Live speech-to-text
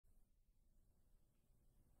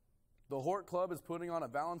The Hort Club is putting on a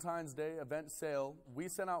Valentine's Day event sale.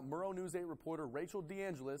 We sent out Murrow News 8 reporter Rachel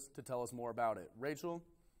DeAngelis to tell us more about it. Rachel?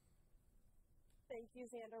 Thank you,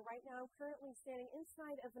 Xander. Right now, I'm currently standing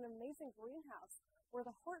inside of an amazing greenhouse where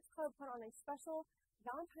the Hort Club put on a special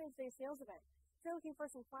Valentine's Day sales event. If you're looking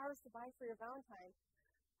for some flowers to buy for your Valentine,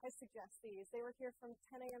 I suggest these. They were here from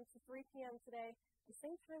 10 a.m. to 3 p.m. today, the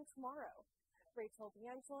same time tomorrow. Rachel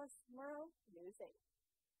DeAngelis, Murrow News 8.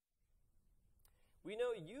 We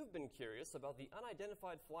know you've been curious about the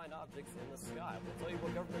unidentified flying objects in the sky. We'll tell you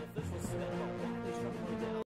what government officials said about why they shut them down.